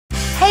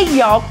Hey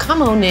y'all,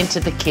 come on into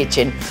the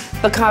kitchen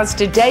because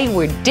today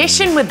we're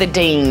dishing with the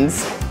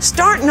Deens.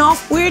 Starting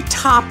off, we're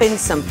topping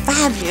some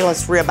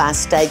fabulous ribeye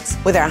steaks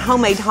with our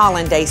homemade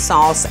hollandaise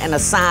sauce and a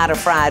side of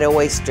fried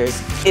oysters.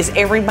 Is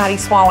everybody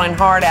swallowing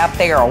hard out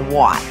there or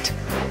what?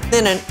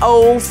 Then an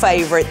old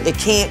favorite that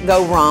can't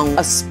go wrong,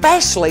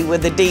 especially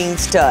with the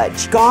Deens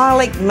touch,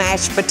 garlic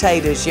mashed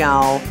potatoes,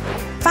 y'all.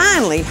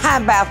 Finally, how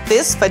about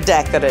this for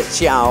decadence,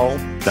 y'all?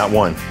 Not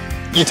one.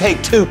 You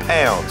take 2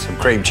 pounds of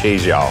cream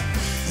cheese, y'all.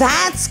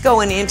 That's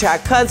going into our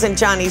Cousin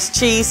Johnny's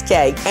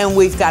cheesecake, and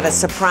we've got a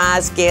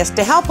surprise guest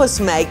to help us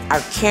make our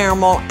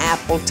caramel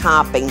apple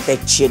topping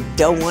that you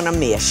don't want to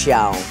miss,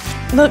 y'all.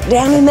 Look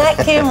down in that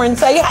camera and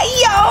say,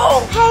 hey,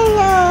 y'all!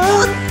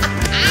 Hello!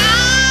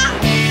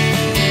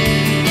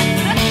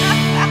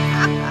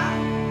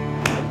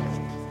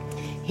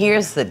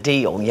 Here's the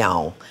deal,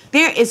 y'all.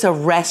 There is a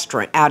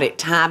restaurant out at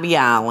Tybee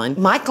Island.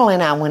 Michael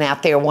and I went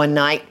out there one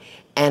night,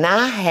 and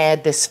I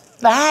had this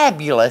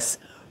fabulous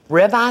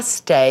ribeye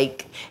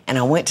steak, and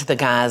I went to the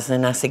guys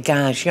and I said,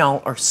 guys,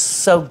 y'all are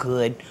so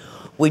good.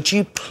 Would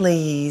you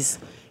please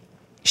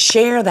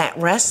share that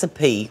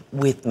recipe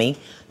with me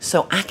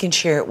so I can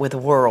share it with the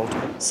world?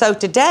 So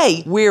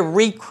today, we're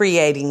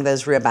recreating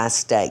those ribeye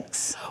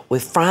steaks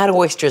with fried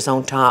oysters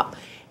on top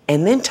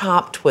and then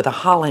topped with a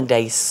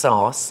hollandaise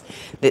sauce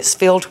that's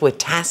filled with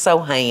tasso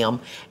ham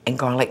and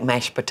garlic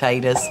mashed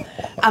potatoes.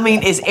 I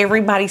mean, is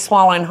everybody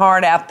swallowing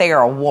hard out there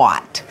or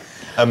what?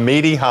 A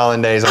meaty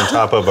hollandaise on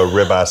top of a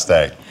ribeye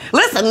steak.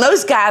 Listen,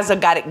 those guys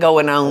have got it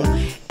going on.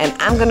 And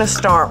I'm gonna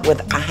start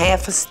with a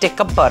half a stick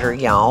of butter,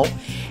 y'all.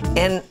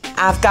 And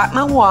I've got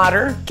my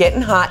water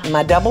getting hot in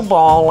my double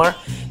boiler.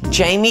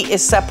 Jamie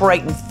is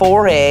separating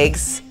 4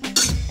 eggs.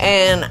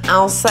 And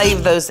I'll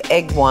save those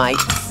egg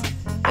whites.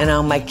 And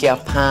I'll make you a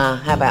pie.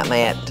 How about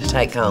that to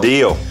take home?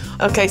 Deal.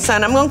 Okay,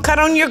 son, I'm gonna cut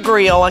on your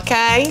grill,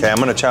 okay? Okay, I'm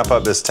gonna chop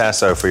up this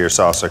tasso for your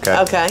sauce, okay?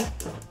 Okay.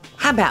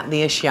 How about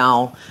this,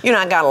 y'all? You know,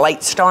 I got a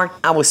late start.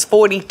 I was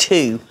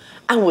 42.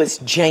 I was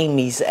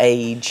Jamie's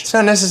age. It's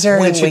not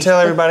necessary that you tell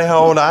everybody how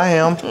old I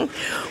am.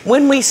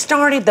 When we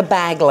started the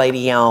Bag Lady,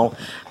 y'all,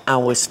 I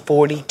was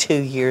 42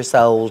 years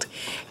old.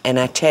 And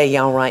I tell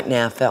y'all right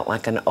now, I felt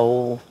like an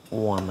old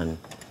woman.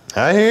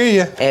 I hear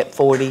you. At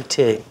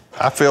 42.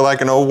 I feel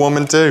like an old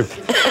woman, too.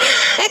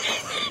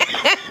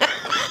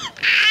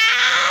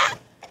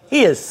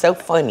 He is so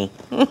funny.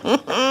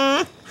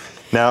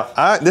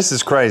 Now, this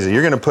is crazy.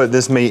 You're gonna put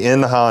this meat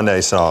in the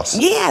hollandaise sauce.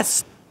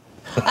 Yes.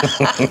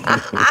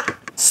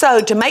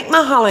 So to make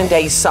my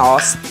hollandaise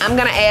sauce, I'm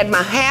gonna add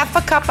my half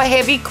a cup of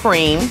heavy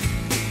cream,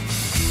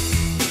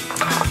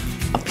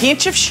 a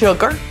pinch of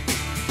sugar,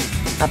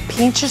 a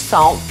pinch of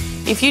salt.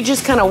 If you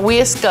just kind of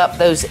whisk up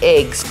those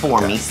eggs for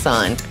me,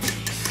 son.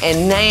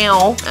 And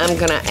now I'm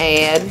gonna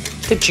add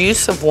the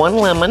juice of 1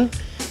 lemon.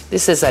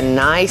 This is a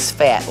nice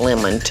fat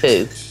lemon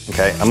too.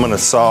 Okay, I'm gonna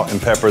salt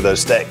and pepper those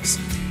steaks.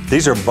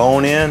 These are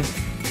bone-in.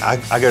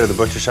 I go to the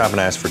butcher shop and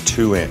ask for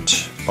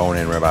 2-inch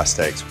bone-in ribeye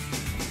steaks.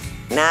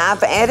 Now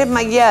I've added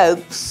my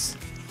yolks.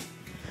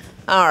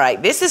 All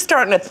right, this is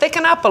starting to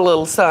thicken up a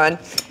little, son.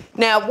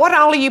 Now, what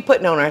all are you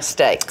putting on our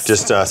steaks?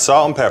 Just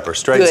salt and pepper,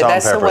 straight good, salt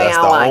and pepper. That's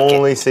the like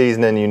only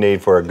seasoning you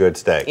need for a good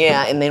steak.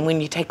 Yeah, and then when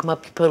you take them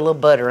up, you put a little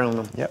butter on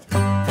them. Yep.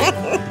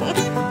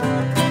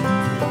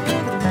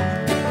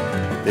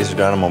 These are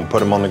done. I'm gonna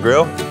put them on the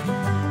grill.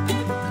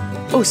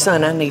 Oh,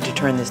 son, I need to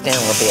turn this down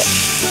a little bit.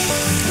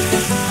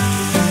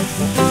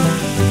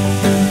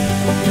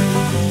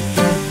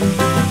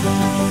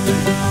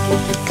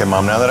 Okay,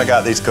 Mom, now that I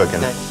got these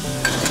cooking,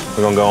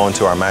 we're gonna go on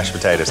to our mashed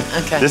potatoes.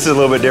 Okay. This is a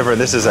little bit different.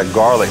 This is a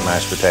garlic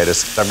mashed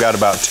potatoes. I've got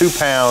about 2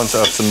 pounds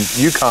of some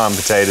Yukon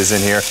potatoes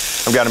in here.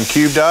 I've got them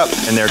cubed up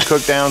and they're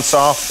cooked down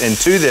soft. And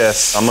to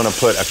this, I'm gonna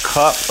put a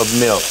cup of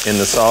milk in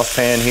the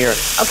saucepan here.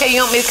 Okay,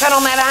 you want me to cut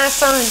on that eye,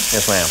 son?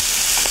 Yes, ma'am.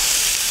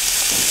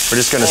 We're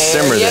just gonna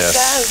simmer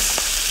this.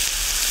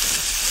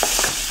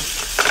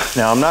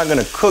 Now, I'm not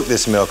gonna cook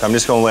this milk. I'm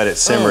just gonna let it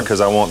simmer because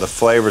I want the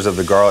flavors of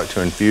the garlic to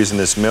infuse in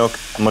this milk.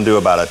 I'm gonna do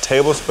about 1.5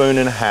 tablespoons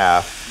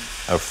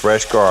of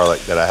fresh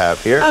garlic that I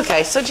have here.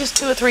 Okay, so just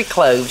 2 or 3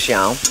 cloves,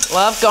 y'all.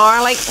 Love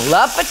garlic,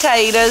 love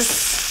potatoes.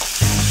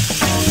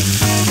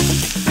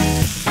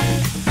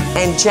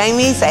 And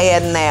Jamie's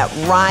adding that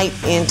right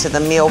into the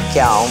milk,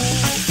 y'all.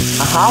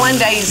 The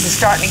hollandaise is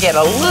starting to get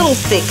a little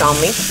thick on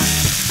me.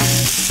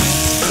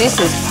 This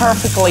is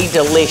perfectly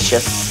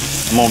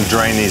delicious. I'm gonna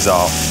drain these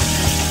off.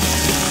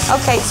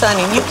 Okay, son,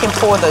 and you can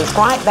pour those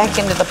right back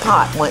into the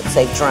pot once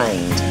they've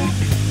drained.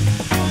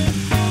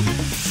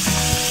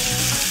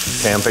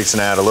 Okay, I'm fixing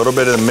to add a little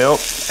bit of the milk,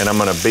 and I'm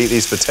gonna beat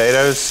these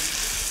potatoes.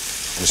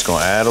 I'm just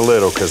gonna add a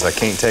little because I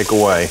can't take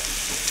away.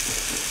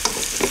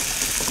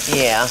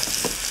 Yeah.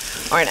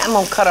 All right, I'm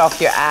gonna cut off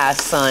your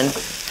eyes, son.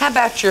 How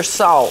about your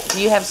salt? Do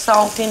you have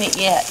salt in it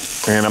yet?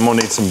 And I'm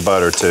gonna need some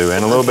butter too,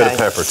 and a little bit of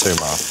pepper too,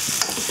 Mom.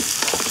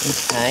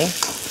 Okay.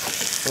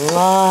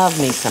 Love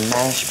me some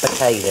mashed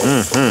potatoes.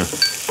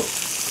 Mm-hmm.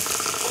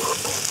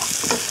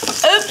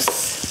 Oops.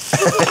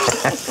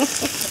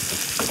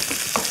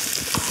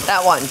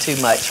 That wasn't too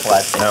much,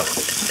 was it? Nope.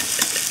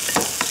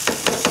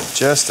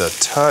 just a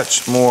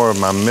touch more of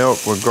my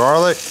milk with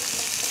garlic.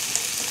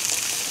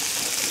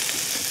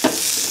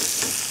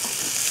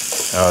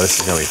 Oh, this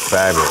is gonna be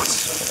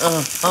fabulous.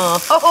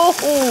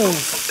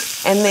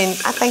 And then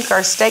I think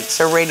our steaks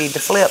are ready to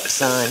flip,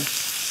 son.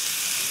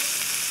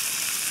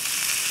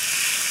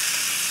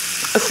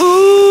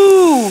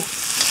 Ooh!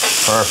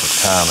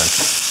 Perfect timing.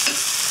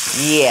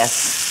 Yes,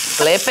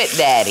 flip it,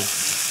 Daddy.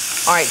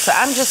 All right, so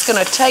I'm just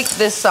gonna take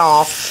this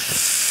off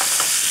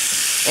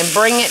and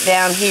bring it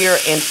down here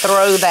and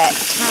throw that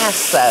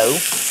tasso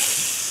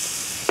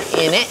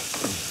in it.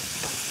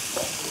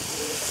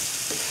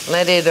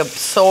 Let it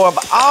absorb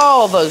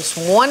all those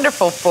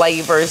wonderful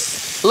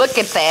flavors. Look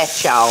at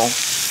that, y'all.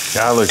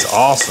 That looks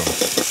awesome.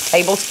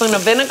 Tablespoon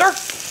of vinegar.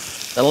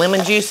 The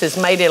lemon juice has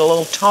made it a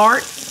little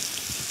tart.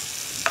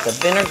 The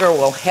vinegar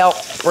will help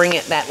bring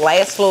it that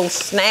last little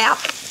snap.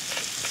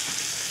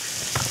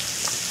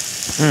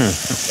 And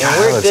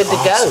we're good to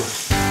go.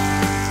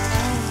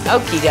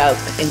 Okie doke.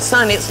 And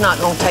son, it's not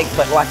gonna take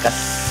but like a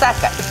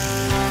second.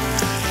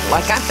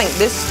 Like I think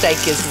this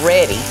steak is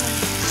ready.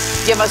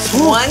 Give us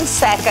 1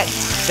 second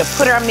to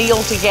put our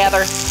meal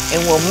together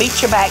and we'll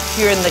meet you back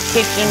here in the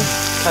kitchen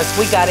because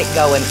we got it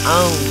going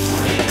on.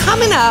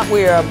 Coming up,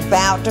 we're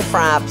about to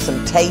fry up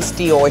some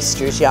tasty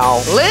oysters,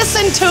 y'all.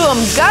 Listen to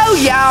them go,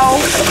 y'all.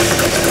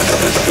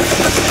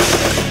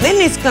 Then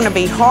it's gonna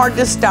be hard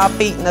to stop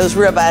eating those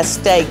ribeye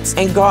steaks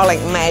and garlic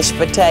mashed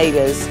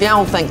potatoes.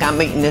 Y'all think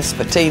I'm eating this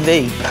for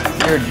TV.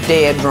 You're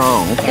dead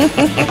wrong.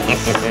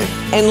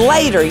 And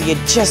later, you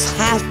just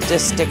have to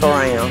stick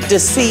around to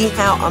see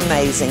how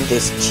amazing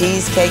this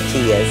cheesecake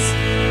is.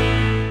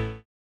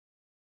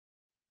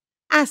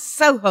 I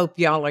so hope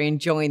y'all are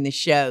enjoying the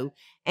show.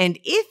 And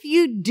if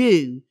you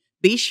do,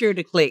 be sure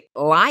to click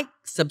like,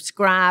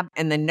 subscribe,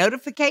 and the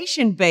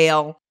notification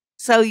bell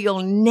so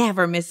you'll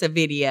never miss a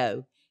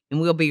video. And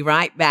we'll be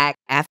right back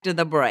after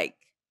the break.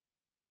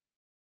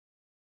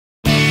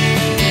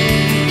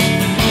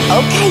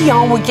 Okay,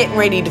 y'all, we're getting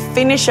ready to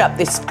finish up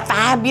this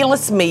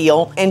fabulous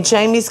meal, and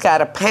Jamie's got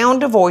a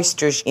pound of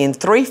oysters in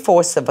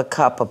 3/4 of a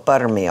cup of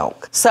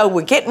buttermilk. So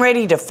we're getting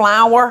ready to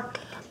flour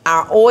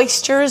our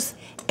oysters,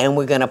 and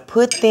we're gonna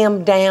put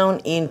them down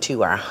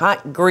into our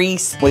hot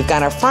grease. We've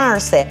got our fryer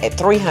set at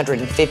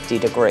 350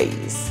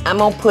 degrees. I'm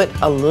gonna put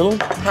a little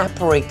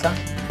paprika,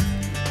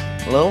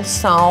 a little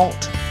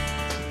salt,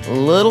 a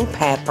little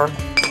pepper.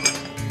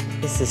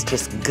 This is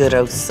just good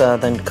old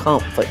Southern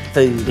comfort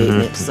food,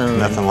 isn't it, son?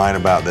 Nothing light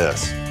about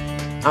this.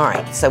 All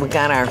right, so we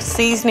got our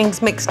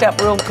seasonings mixed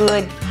up real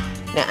good.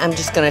 Now I'm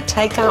just gonna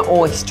take our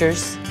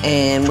oysters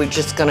and we're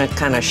just gonna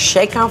kind of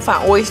shake off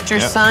our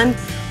oysters, son.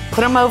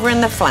 Put them over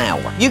in the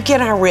flour. You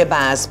get our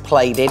ribeyes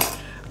plated.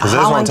 The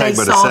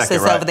hollandaise sauce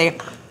is over there.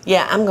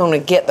 Yeah, I'm gonna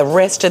get the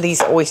rest of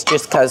these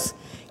oysters because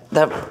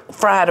the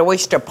fried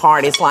oyster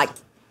part is like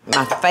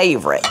my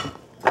favorite.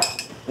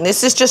 And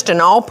this is just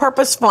an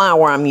all-purpose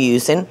flour I'm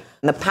using.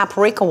 And the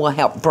paprika will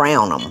help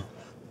brown them.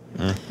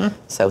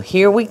 So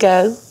here we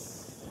go.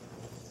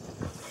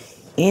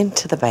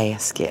 Into the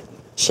basket.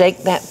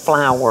 Shake that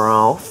flour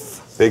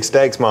off. Big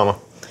steaks, Mama.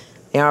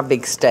 They are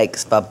big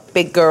steaks for a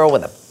big girl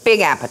with a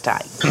big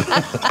appetite.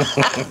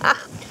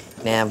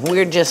 Now,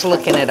 we're just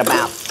looking at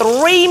about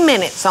 3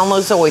 minutes on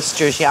those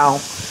oysters,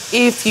 y'all.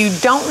 If you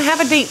don't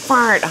have a deep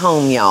fryer at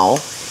home, y'all,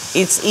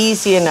 it's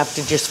easy enough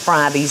to just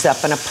fry these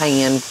up in a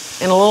pan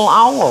in a little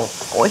oil.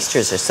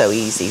 Oysters are so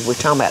easy. We're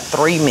talking about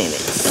 3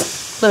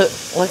 minutes. Look,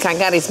 I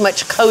got as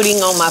much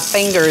coating on my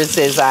fingers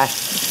as I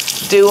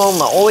do on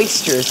the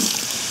oysters.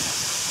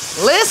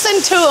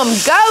 Listen to them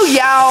go,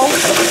 y'all.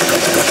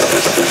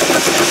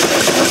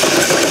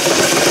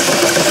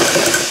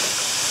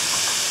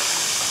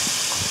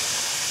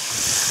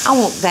 I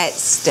want that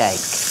steak.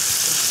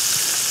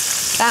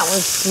 That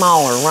one's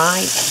smaller,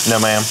 right? No,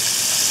 ma'am.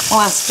 Well,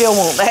 I still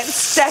want that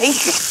steak.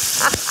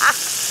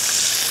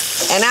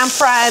 And I'm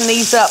frying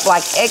these up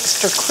like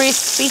extra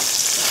crispy.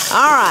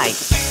 All right.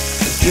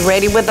 You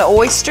ready with the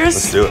oysters?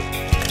 Let's do it.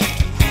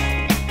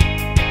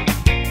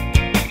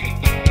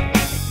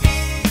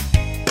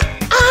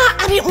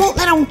 I didn't want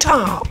that on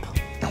top.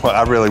 Well,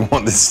 I really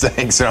want this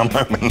steak, so I'm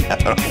hoping that.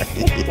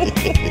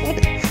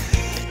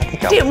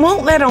 Didn't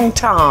want that on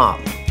top.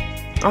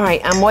 All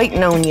right, I'm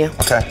waiting on you.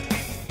 Okay.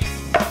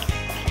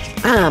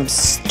 I'm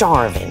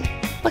starving.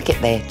 Look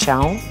at that,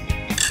 y'all.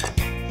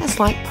 That's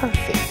like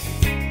perfect.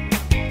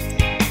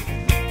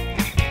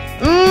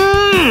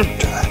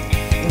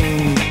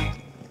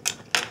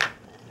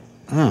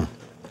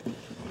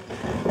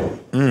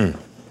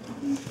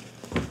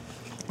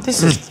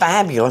 This is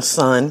fabulous,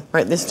 son.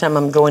 Right, this time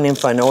I'm going in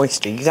for an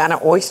oyster. You got an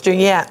oyster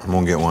yet? I'm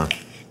gonna get one.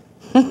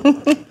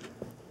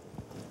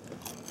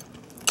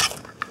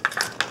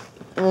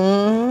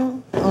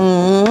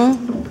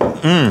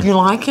 You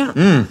like it?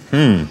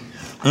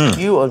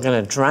 You are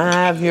gonna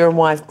drive your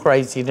wife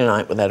crazy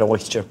tonight with that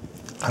oyster.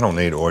 I don't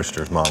need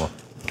oysters, Mama.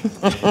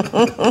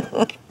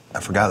 I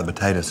forgot the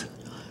potatoes.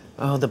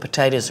 Oh, the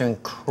potatoes are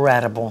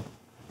incredible.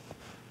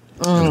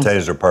 The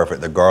potatoes are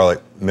perfect. The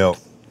garlic, milk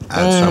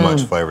adds so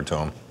much flavor to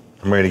them.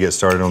 I'm ready to get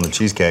started on the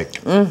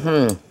cheesecake.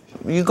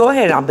 You go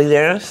ahead, I'll be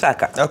there in a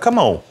second. Oh, come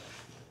on.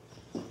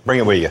 Bring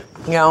it with you.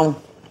 Y'all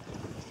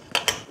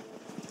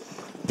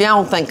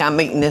don't think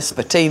I'm eating this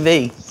for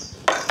TV.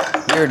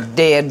 You're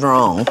dead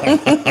wrong.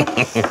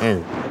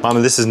 Mama,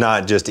 this is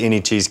not just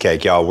any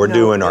cheesecake, y'all. We're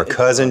doing our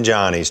Cousin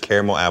Johnny's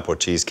caramel apple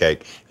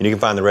cheesecake. And you can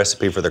find the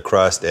recipe for the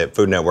crust at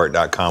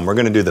foodnetwork.com. We're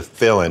gonna do the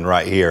filling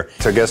right here.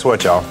 So guess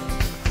what, y'all?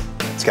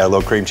 It's got a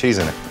little cream cheese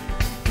in it.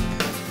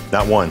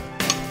 Not one.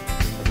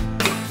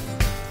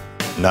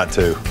 Not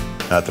two.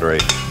 Not three.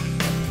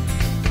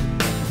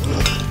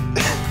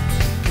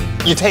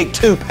 You take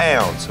 2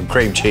 pounds of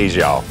cream cheese,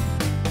 y'all.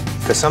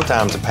 Because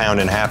sometimes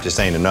 1.5 pounds just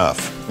ain't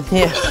enough.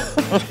 Yeah.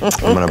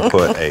 I'm gonna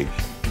put a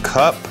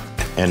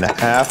 1.5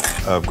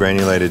 cups of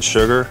granulated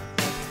sugar.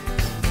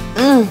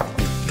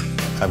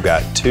 I've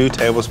got 2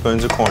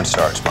 tablespoons of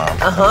cornstarch, Mom.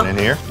 Coming in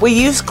here. We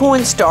use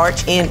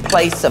cornstarch in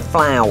place of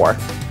flour.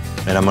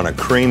 And I'm gonna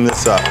cream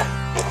this up.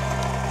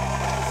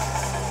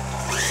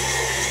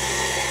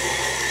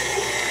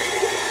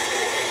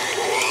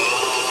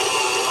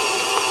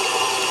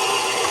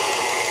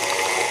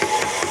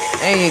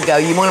 There you go.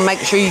 You want to make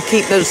sure you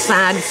keep those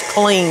sides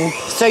clean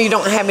so you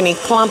don't have any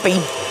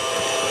clumpy.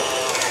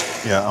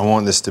 Yeah, I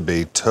want this to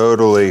be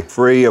totally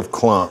free of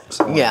clumps.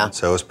 Yeah.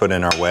 So let's put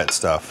in our wet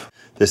stuff.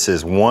 This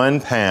is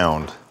 1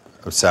 pound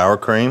of sour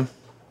cream.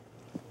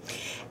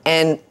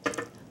 And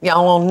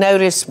y'all will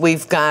notice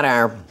we've got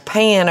our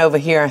pan over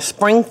here, our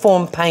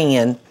springform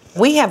pan.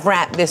 We have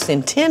wrapped this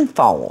in tin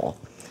foil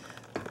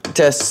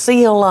to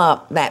seal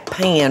up that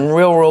pan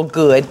real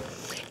good.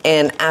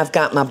 And I've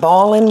got my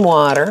boiling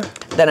water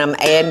that I'm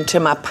adding to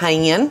my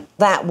pan.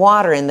 That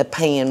water in the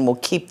pan will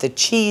keep the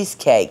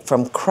cheesecake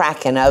from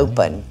cracking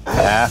open.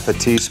 1/2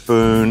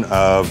 teaspoon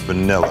of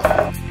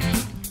vanilla.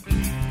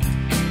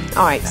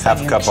 All right,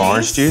 1/2 cup of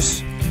orange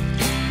juice.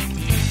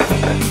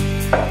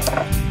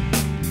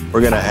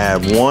 We're gonna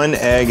add 1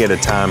 egg at a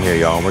time here,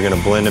 y'all. We're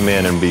gonna blend them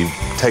in and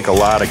take a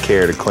lot of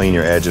care to clean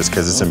your edges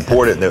because it's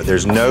important that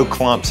there's no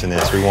clumps in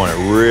this. We want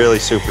it really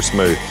super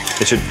smooth.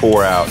 It should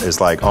pour out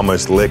as like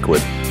almost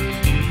liquid.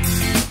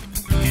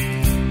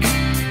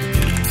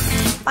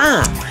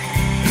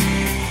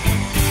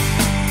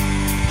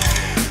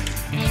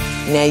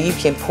 Now you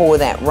can pour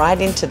that right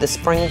into the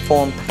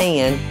springform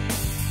pan.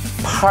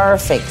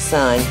 Perfect,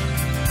 son.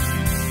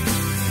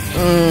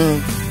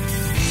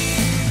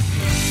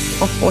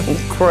 Oh,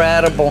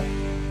 incredible.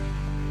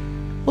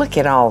 Look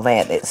at all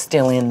that that's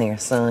still in there,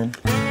 son.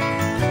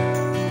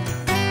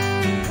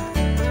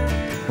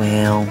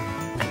 Well,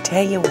 I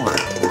tell you what.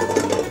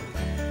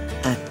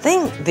 I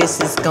think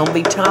this is gonna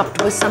be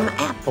topped with some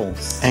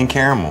apples. And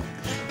caramel.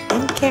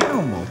 And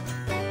caramel.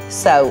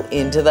 So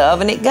into the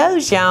oven it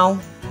goes, y'all.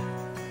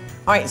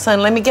 All right, son,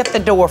 let me get the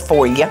door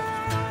for you.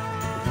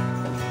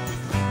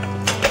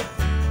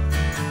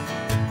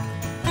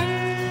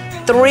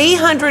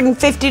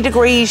 $350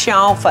 degrees,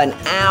 y'all, for an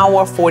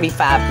hour,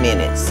 45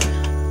 minutes.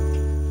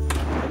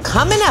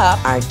 Coming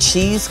up, our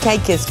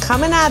cheesecake is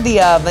coming out of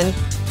the oven.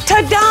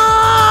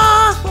 Ta-da!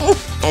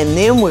 And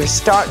then we're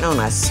starting on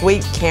a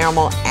sweet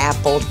caramel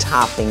apple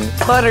topping.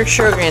 Butter,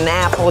 sugar, and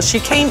apples. You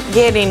can't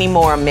get any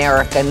more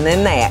American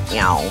than that,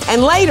 y'all.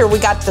 And later, we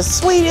got the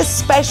sweetest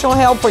special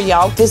helper,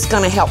 y'all. This is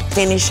gonna help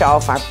finish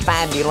off our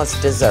fabulous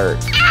dessert.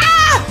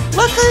 Ah!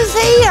 Look who's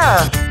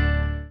here!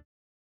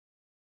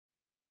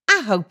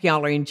 I hope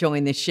y'all are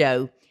enjoying the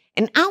show.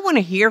 And I want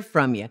to hear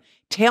from you.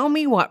 Tell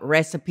me what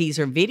recipes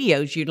or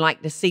videos you'd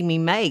like to see me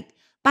make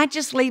by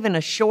just leaving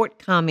a short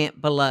comment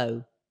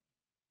below.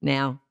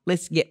 Now,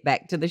 let's get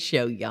back to the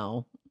show,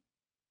 y'all.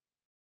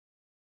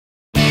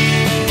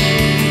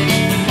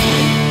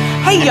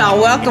 Hey, y'all,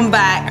 welcome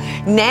back.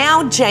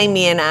 Now,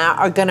 Jamie and I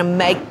are gonna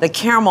make the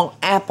caramel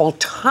apple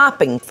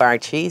topping for our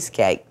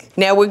cheesecake.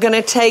 Now, we're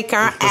gonna take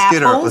our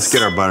apples. Let's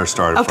get our butter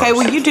started Okay, first.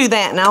 well, you do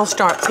that and I'll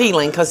start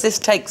peeling because this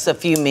takes a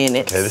few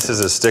minutes. Okay, this is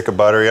a stick of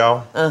butter,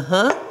 y'all.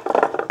 Uh-huh.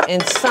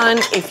 And son,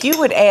 if you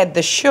would add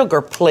the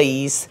sugar,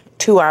 please,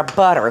 to our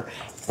butter.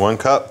 1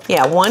 cup?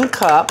 Yeah, 1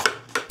 cup.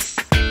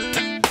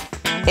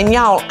 And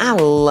y'all, I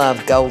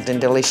love golden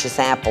delicious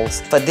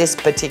apples for this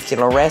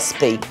particular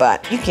recipe,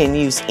 but you can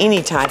use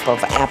any type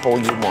of apple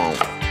you want.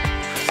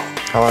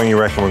 How long you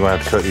reckon we're gonna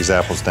have to cook these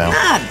apples down?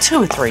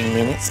 2 or 3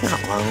 minutes, not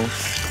long.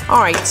 All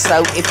right,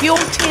 so if you'll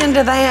tend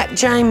to that,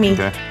 Jamie,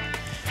 Okay.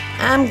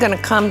 I'm gonna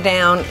come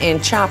down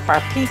and chop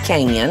our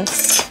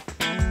pecans.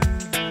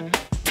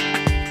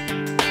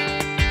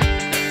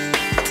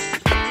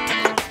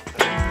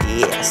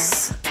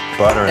 Yes.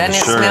 Butter and Doesn't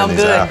it sugar smell in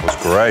these good? apples,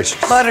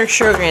 gracious. Butter,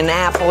 sugar, and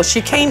apples.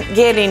 You can't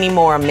get any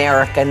more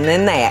American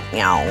than that,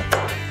 y'all.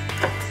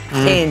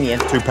 Can you?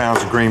 2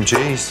 pounds of cream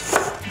cheese.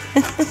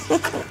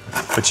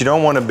 But you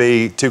don't want to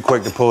be too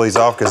quick to pull these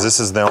off because this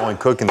is the only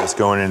cooking that's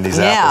going into these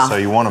apples, so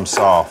you want them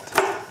soft.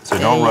 So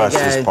don't rush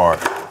this part.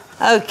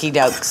 Okie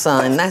doke,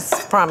 son.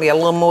 That's probably a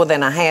little more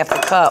than a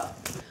 1/2 cup.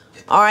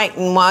 All right,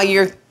 and while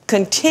you're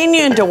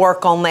continuing to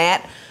work on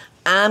that,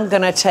 I'm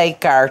gonna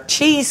take our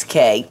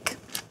cheesecake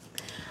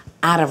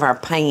out of our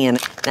pan.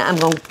 Now I'm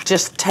gonna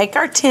just take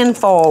our tin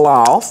foil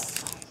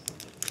off.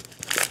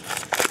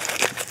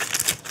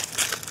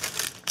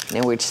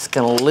 Now we're just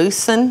gonna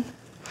loosen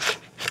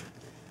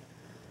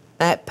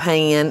that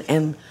pan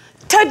and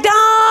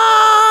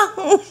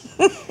ta-da!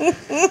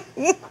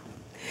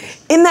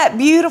 Isn't that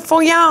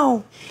beautiful,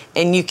 y'all?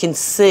 And you can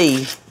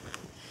see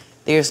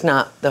there's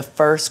not the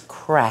first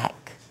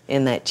crack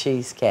in that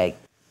cheesecake.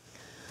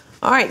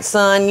 All right,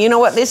 son, you know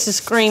what this is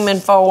screaming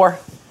for?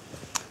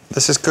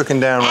 This is cooking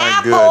down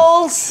right good.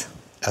 Apples!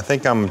 I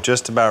think I'm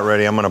just about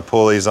ready. I'm gonna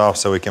pull these off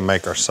so we can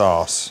make our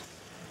sauce.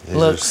 These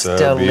Looks so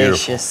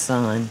delicious, beautiful.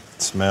 son.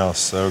 It smells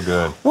so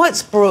good.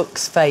 What's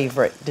Brooke's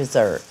favorite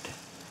dessert?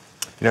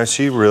 You know,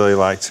 she really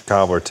likes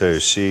cobbler too.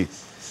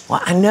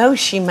 Well, I know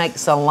she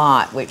makes a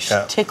lot, which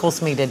Yeah.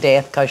 tickles me to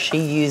death because she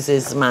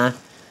uses my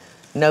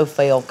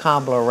no-fail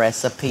cobbler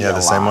recipe Yeah, a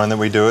the same lot. one that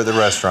we do at the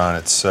restaurant.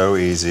 It's so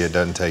easy. It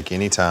doesn't take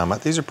any time.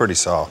 These are pretty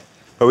soft.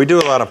 But we do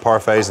a lot of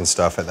parfaits and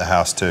stuff at the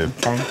house too.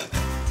 Okay.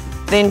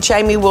 Then,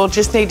 Jamie, we'll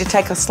just need to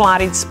take a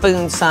slotted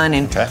spoon, son,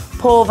 and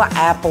pull the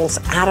apples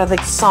out of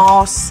the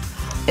sauce,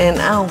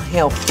 and I'll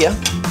help you.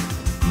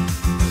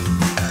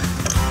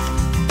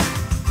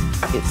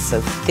 It's so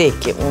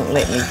thick, it won't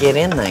let me get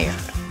in there.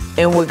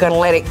 And we're gonna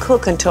let it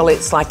cook until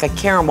it's like a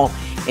caramel,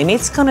 and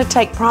it's gonna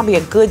take probably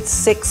a good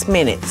 6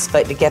 minutes for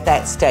it to get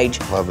that stage.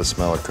 Love the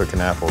smell of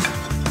cooking apples.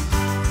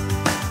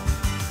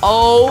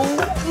 Oh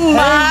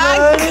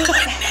my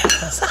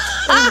goodness.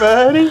 Hey,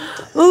 buddy.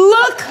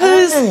 Look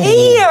who's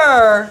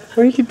here.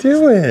 What are you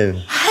doing?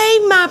 Hey,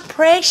 my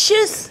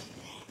precious.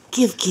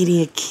 Give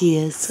Kitty a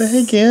kiss. Say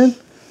hey again.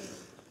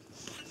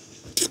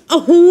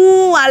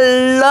 Oh, I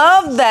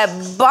love that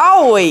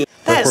boy.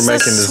 That's we're the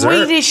making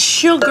dessert. sweetest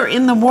sugar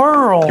in the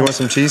world. You want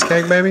some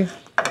cheesecake, baby?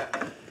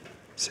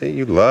 See,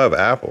 you love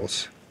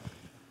apples.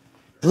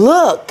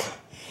 Look.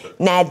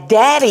 Now,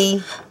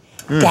 Daddy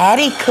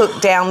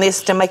cooked down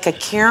this to make a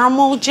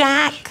caramel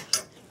jack.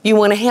 You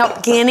want to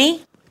help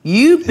Guinea?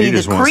 You be He the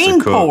just wants to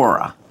cream cook.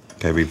 pourer.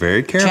 Okay, be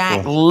very careful.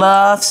 Jack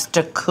loves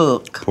to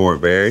cook. Pour it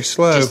very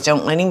slow. Just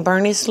don't let him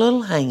burn his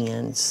little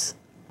hands.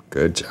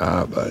 Good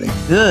job, buddy.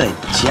 Good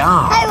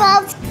job. I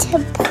love to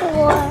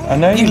pour. I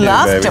know You do,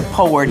 love baby. to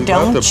pour, You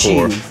don't love to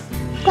pour. you?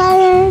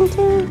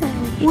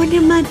 What What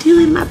am I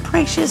doing, my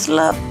precious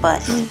love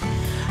button?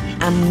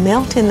 I'm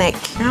melting that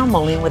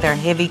caramel in with our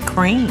heavy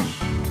cream.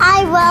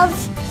 I love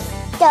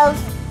those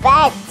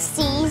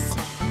fancies.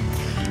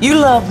 You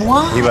love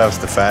what? He loves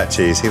the fat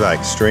cheese. He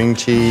likes string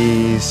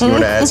cheese. You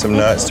want to add some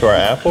nuts to our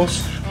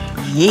apples?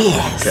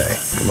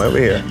 Yes. Okay, come over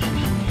here.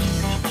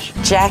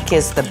 Jack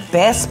is the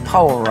best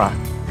pourer.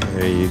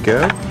 There you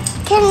go.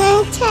 Can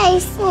I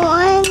taste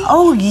one?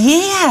 Oh,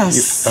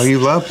 yes. You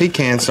love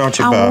pecans, don't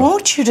you, I Bob?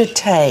 want you to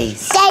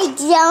taste. They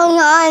don't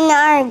on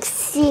our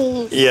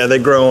seeds. Yeah, they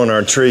grow on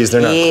our trees.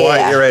 They're not Yeah.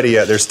 quite ready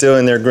yet. They're still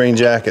in their green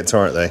jackets,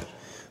 aren't they?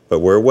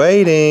 But we're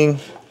waiting.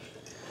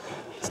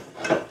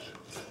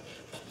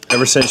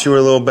 Ever since you were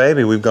a little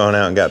baby, we've gone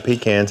out and got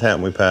pecans,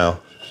 haven't we, pal?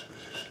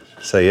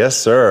 Say yes,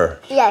 sir.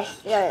 Yes,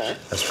 sir.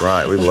 That's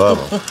right, we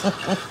love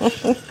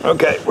them.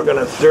 Okay, we're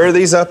gonna stir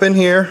these up in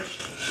here.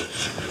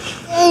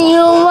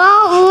 You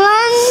want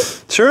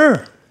one?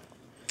 Sure.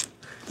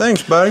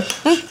 Thanks, buddy.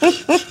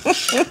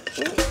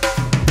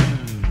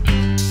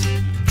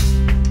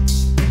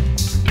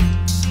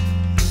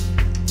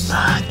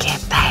 Look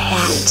at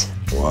that.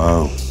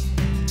 Whoa.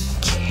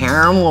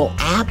 Caramel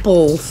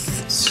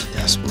apples.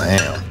 Yes,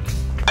 ma'am.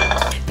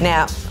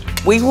 Now,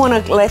 we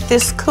want to let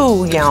this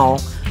cool, y'all,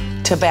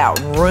 to about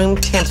room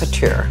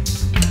temperature.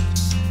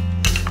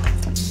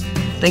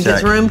 Think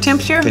it's Jack, room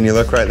temperature? Can you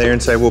look right there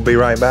and say, we'll be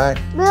right back?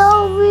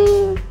 We'll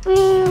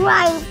be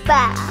right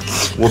back.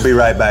 We'll be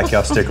right back.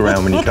 Y'all stick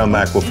around. When you come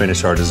back, we'll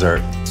finish our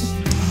dessert.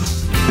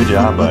 Good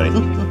job, buddy.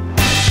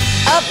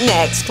 Up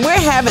next, we're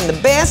having the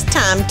best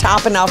time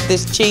topping off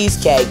this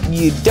cheesecake.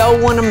 You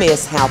don't want to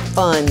miss how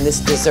fun this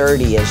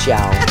dessert is,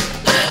 y'all.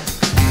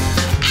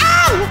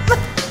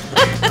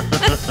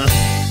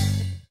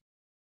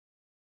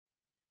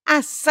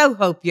 I so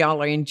hope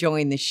y'all are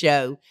enjoying the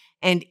show.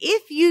 And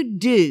if you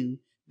do,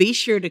 be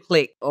sure to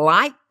click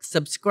like,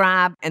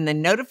 subscribe, and the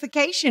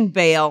notification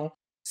bell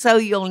so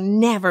you'll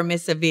never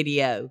miss a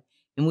video.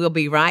 And we'll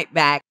be right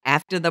back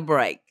after the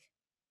break.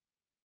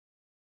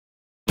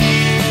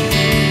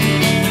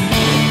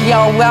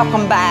 Y'all,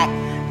 welcome back.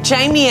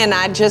 Jamie and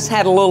I just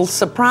had a little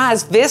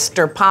surprise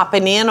visitor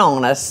popping in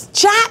on us.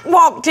 Jack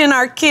walked in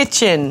our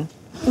kitchen.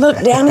 Look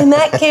down in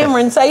that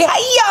camera and say, hey,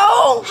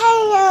 y'all.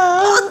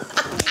 Hello.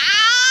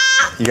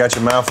 You got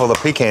your mouth full of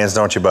pecans,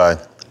 don't you,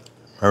 bud?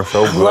 They're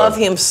so good. Love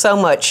him so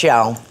much,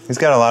 y'all. He's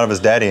got a lot of his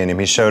daddy in him.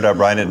 He showed up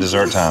right at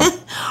dessert time.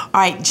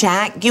 All right,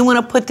 Jack, you want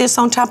to put this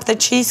on top of the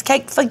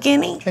cheesecake for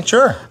Guinea? Hey,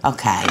 sure.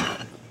 Okay.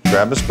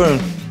 Grab a spoon.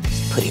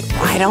 Put it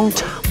right on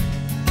top.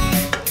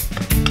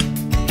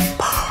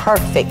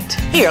 Perfect.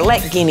 Here,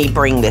 let Guinea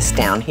bring this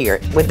down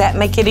here. Would that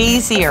make it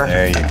easier?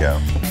 There you go.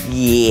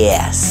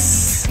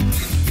 Yes.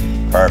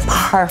 Perfect.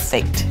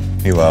 Perfect.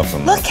 He loves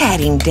them. Look at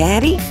him,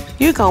 Daddy.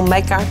 You're gonna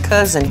make our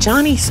cousin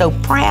Johnny so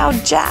proud,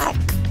 Jack.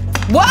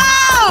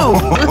 Whoa!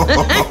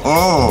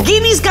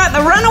 Guinea's got the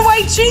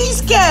runaway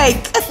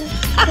cheesecake.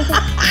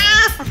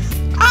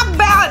 I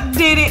about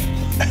did it.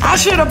 I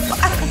should have.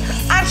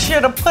 I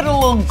should have put a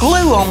little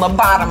glue on the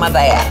bottom of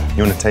that.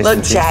 You want to taste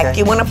Look, some Jack, cheesecake?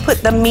 you want to put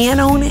the mint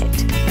on it?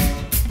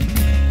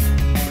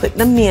 Put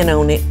the mint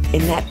on it.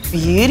 Isn't that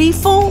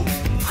beautiful? All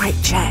right,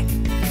 Jack,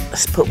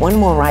 let's put one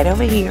more right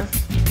over here.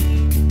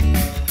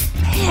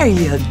 There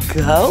you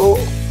go.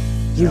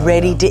 You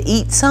ready to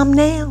eat some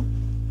now?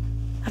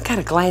 I got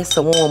a glass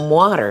of warm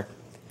water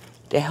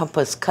to help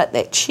us cut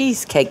that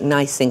cheesecake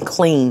nice and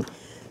clean.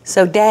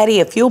 So, Daddy,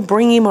 if you'll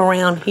bring him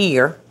around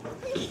here.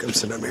 Come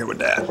sit up here with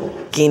Dad.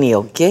 Guinea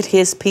will get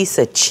his piece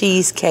of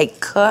cheesecake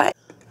cut.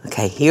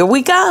 Okay, here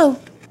we go.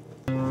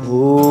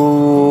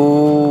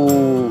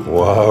 Ooh.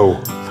 Whoa.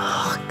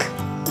 Look.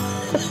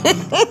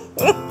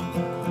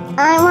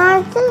 I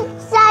want to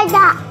try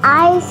the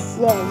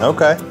icing.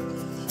 Okay.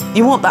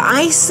 You want the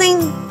icing?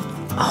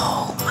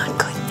 Oh, my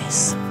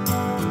goodness.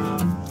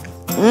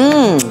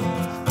 Mmm.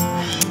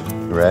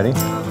 You ready?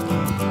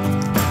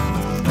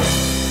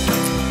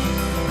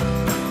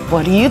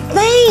 What do you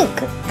think?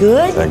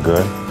 Good? Is that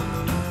good?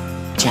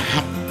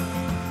 Jack,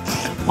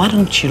 why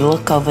don't you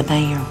look over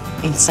there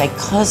and say,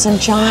 Cousin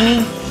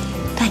Johnny,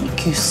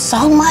 thank you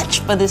so much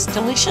for this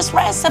delicious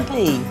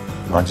recipe.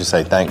 Why don't you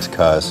say thanks,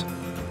 cuz?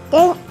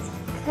 Thanks,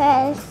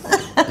 Chris.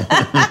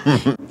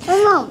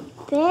 I'm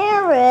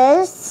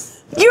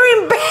embarrassed.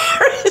 You're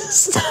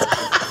embarrassed.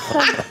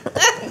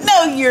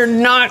 No, you're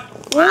not.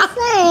 Yes, I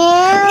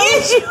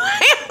Yes, you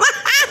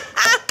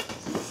am.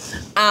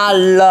 I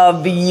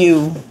love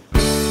you.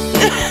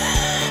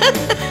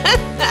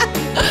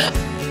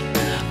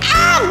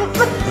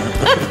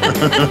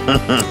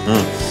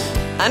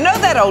 I know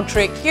that old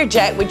trick. Here,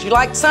 Jack, would you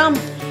like some?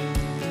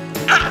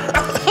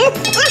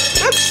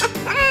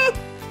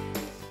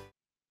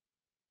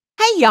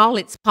 Hey, y'all,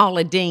 it's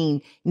Paula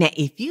Deen. Now,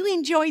 if you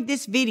enjoyed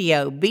this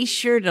video, be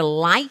sure to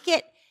like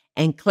it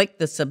and click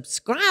the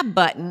subscribe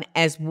button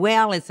as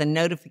well as the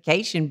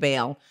notification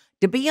bell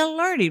to be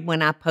alerted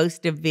when I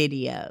post a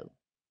video.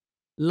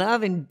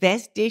 Love and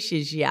best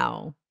dishes,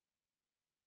 y'all.